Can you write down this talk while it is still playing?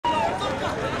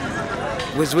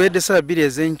Bweziwedde essaawa 2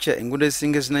 ez'enkya enguudo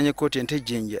ezisinga ezinanye kkooti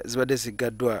entejjenja zibadde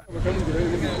ziggaddwa.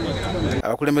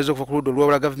 Abakulembeze okuva ku ludda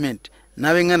olw'obula gavumenti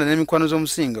n'ab'enganda n'emikwano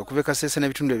z'omusinga okuva e Kasese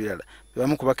n'ebitundu ebirala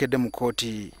bebamu ku bakedde mu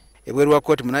kkooti. Ebweru wa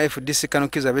kkooti muna FDC Kano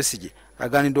Kizza Besigye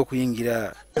agaaniddwa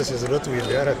okuyingira. This is not with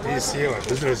the RPC, our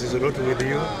business is not with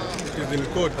you. It is in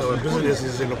court. Our business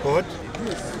is in court.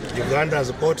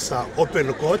 Uganda's courts are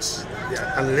open courts,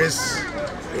 unless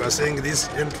you are saying this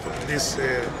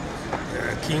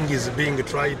king is being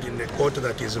tried in a court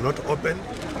that is not open.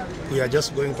 We are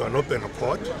just going to an open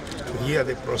court to hear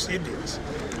the proceedings,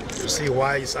 to see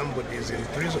why somebody is in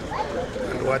prison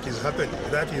and what is happening.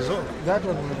 That is all. That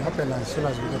will happen as soon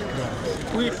as we get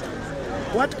clearance.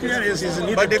 What clearance is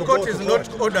needed? But the court is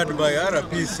not ordered by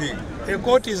RPC. A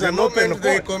court is an open court.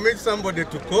 They commit somebody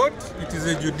to court, it is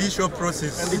a judicial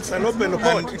process. And it's an open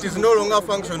court. And it is no longer a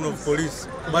function of police.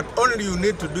 But all you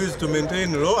need to do is to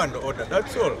maintain law and order.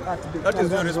 That's all. That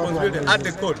is your responsibility at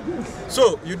the court.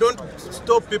 So you don't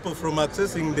stop people from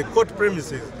accessing the court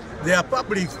premises. They are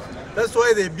public. That's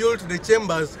why they built the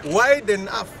chambers wide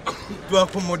enough to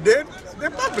accommodate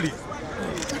the public.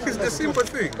 It's the simple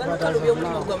thing.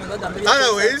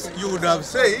 Otherwise, you would have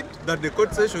said that the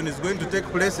court session is going to take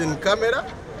place in camera,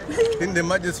 in the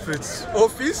magistrate's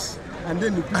office, and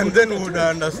then we would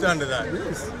understand that.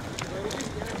 Yes.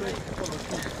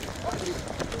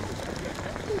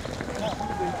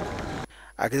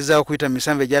 Akizzaako okuyita mu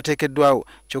misanvu egyateekeddwawo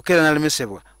kyokka era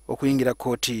n'alemesebwa okuyingira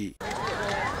kkooti.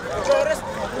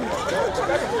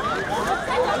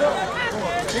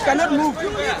 She cannot move.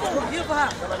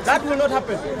 That will not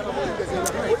happen.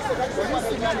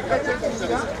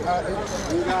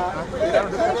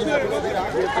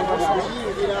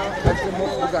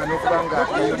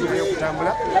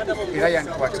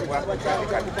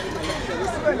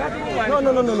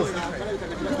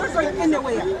 No.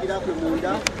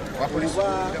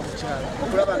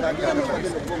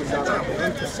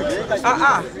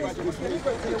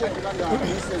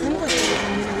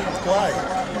 Why?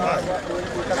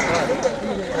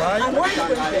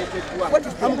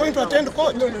 I'm going to attend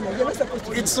court. No, you're not supposed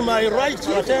to. It's my right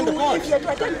to attend court. If you're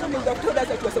to attend court, you have told us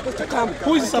that you're supposed to come.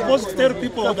 Who is supposed to tell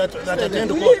people that attend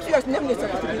court? If your name is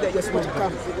supposed to be there, you're supposed to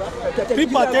come.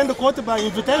 People attend court by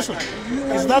invitation.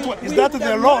 Is that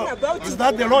the law? Is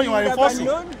that the law you are enforcing?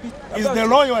 Is the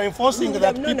law you are enforcing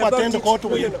that people attend court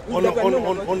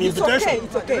on invitation?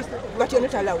 It's okay, but you're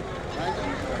not allowed.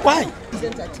 Why?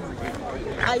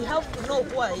 I have to know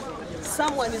why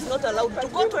someone is not allowed to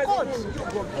go to court.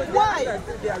 Why?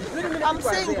 I'm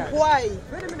saying why?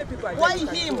 Why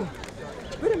him?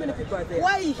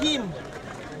 Why him?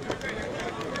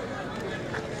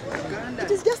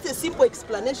 It is just a simple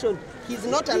explanation. He's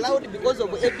not allowed because of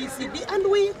ABCD, and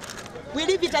we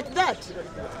leave it at that.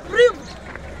 Proved.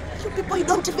 You people, you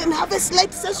don't even have a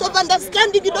slight sense of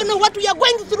understanding. You don't know what we are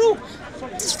going through.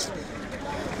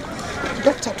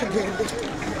 Doctor,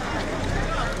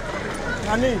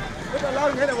 Nani,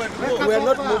 we are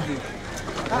not moving.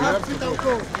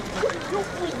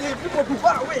 People too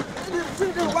far away.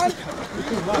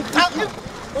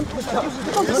 Don't push her.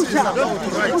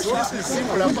 This is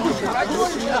simple. Don't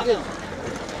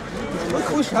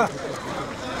push her.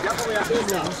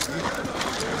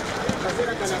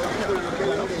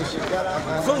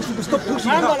 So you should stop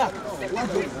pushing her.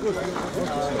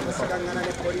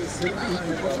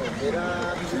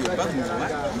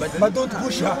 But don't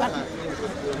push her.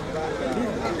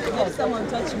 Someone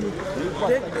touch me.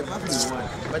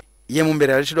 Ye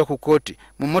Mumbere aleeteddwa ku kkooti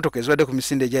mu mmotoka eziwadde ku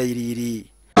misinde egya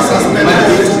yiriiri.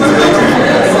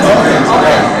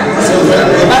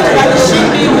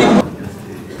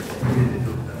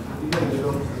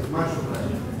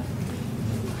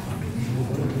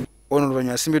 Ono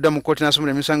oluvannyuma asimbiddwa mu kkooti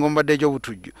n'asomera emisango mu mbadde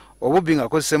egy'obutujju obubbi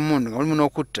ng'akozesa emmundu nga mulimu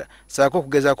n'okutta ssaako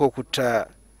okugezaako okutta.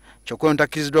 Kyokka ono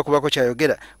takkiriziddwa kubaako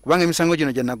kyayogera kubanga emisango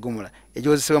gino gya naggomola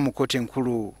egiwozesebwa mu kkooti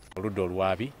enkulu. Oludda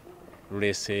olwabi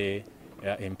luleese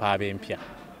empaaba empya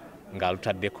nga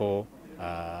lutaddeko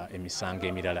emisango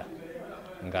emirala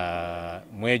nga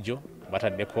mwegyo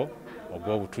bataddeko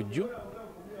ogw'obutujju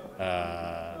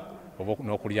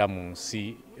n'okulya mu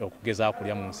nsi okugezaako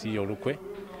kulya mu nsi y'olukwe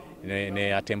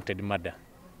ne attempted murder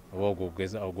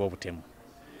ogw'obutemu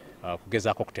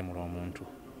okugezaako okutemula omuntu.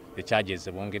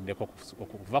 Ekyajeeze bongeddeko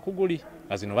okuva ku guli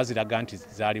nga zino baziraga nti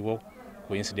zaaliwo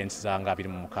ku incidents za nga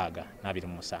 26 na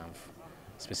 27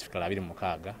 specifically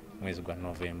 26 mwezi gwa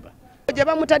November. Gye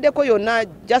bamutaddeko yonna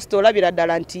just olabira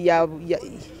ddala nti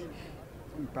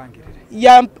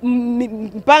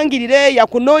mpangirire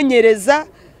yakunoonyereza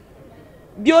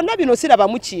byonna bino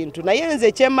sirabamu kintu naye nze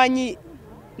ekyemanyi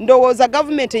ndowooza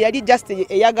gavumenti yali just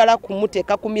eyagala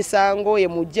kumuteeka ku misango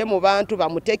emujje mu bantu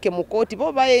bamuteeke mu kooti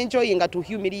bo baenjoyinga to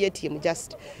humiliate him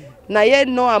just naye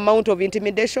no amount of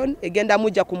intimidation egenda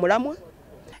mujja ku mulamwa.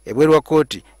 Ebweru wa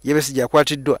kkooti ye Besigye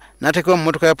akwatiddwa n'ateekebwa mu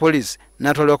mmotoka ya poliisi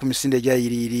n'atwalibwa ku misinde egya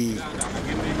yiriiri.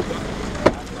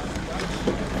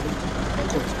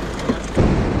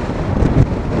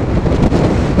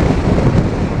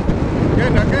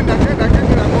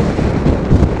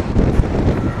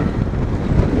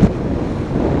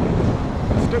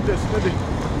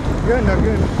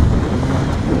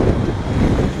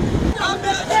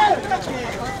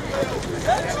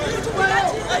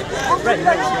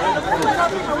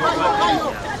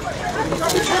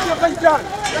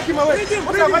 Take him away.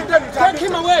 What have I done? Take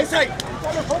him away.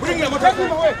 Bring him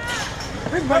away.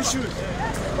 Bring my shoes.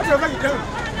 What have I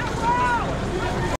done?